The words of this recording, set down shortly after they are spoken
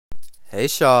Hey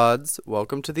Shods,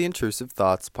 welcome to the Intrusive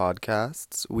Thoughts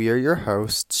podcasts. We are your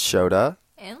hosts, Shota,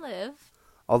 And Liv.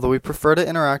 although we prefer to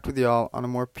interact with y'all on a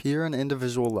more peer and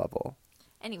individual level.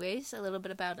 Anyways, a little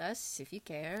bit about us, if you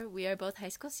care. We are both high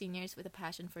school seniors with a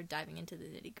passion for diving into the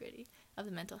nitty-gritty of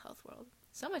the mental health world.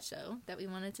 So much so that we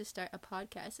wanted to start a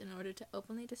podcast in order to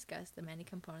openly discuss the many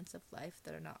components of life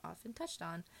that are not often touched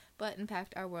on, but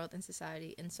impact our world and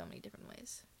society in so many different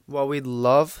ways. While we'd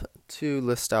love to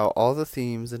list out all the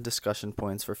themes and discussion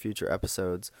points for future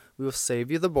episodes, we will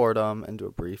save you the boredom and do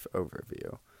a brief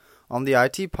overview. On the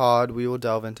IT pod, we will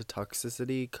delve into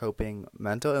toxicity, coping,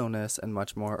 mental illness, and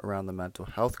much more around the mental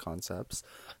health concepts,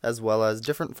 as well as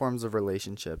different forms of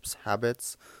relationships,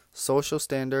 habits, social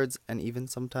standards, and even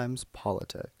sometimes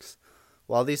politics.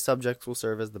 While these subjects will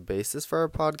serve as the basis for our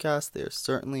podcast, they are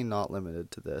certainly not limited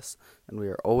to this, and we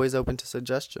are always open to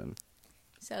suggestion.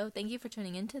 So thank you for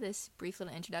tuning into this brief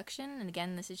little introduction. And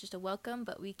again, this is just a welcome,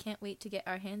 but we can't wait to get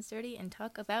our hands dirty and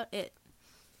talk about it.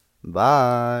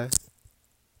 Bye!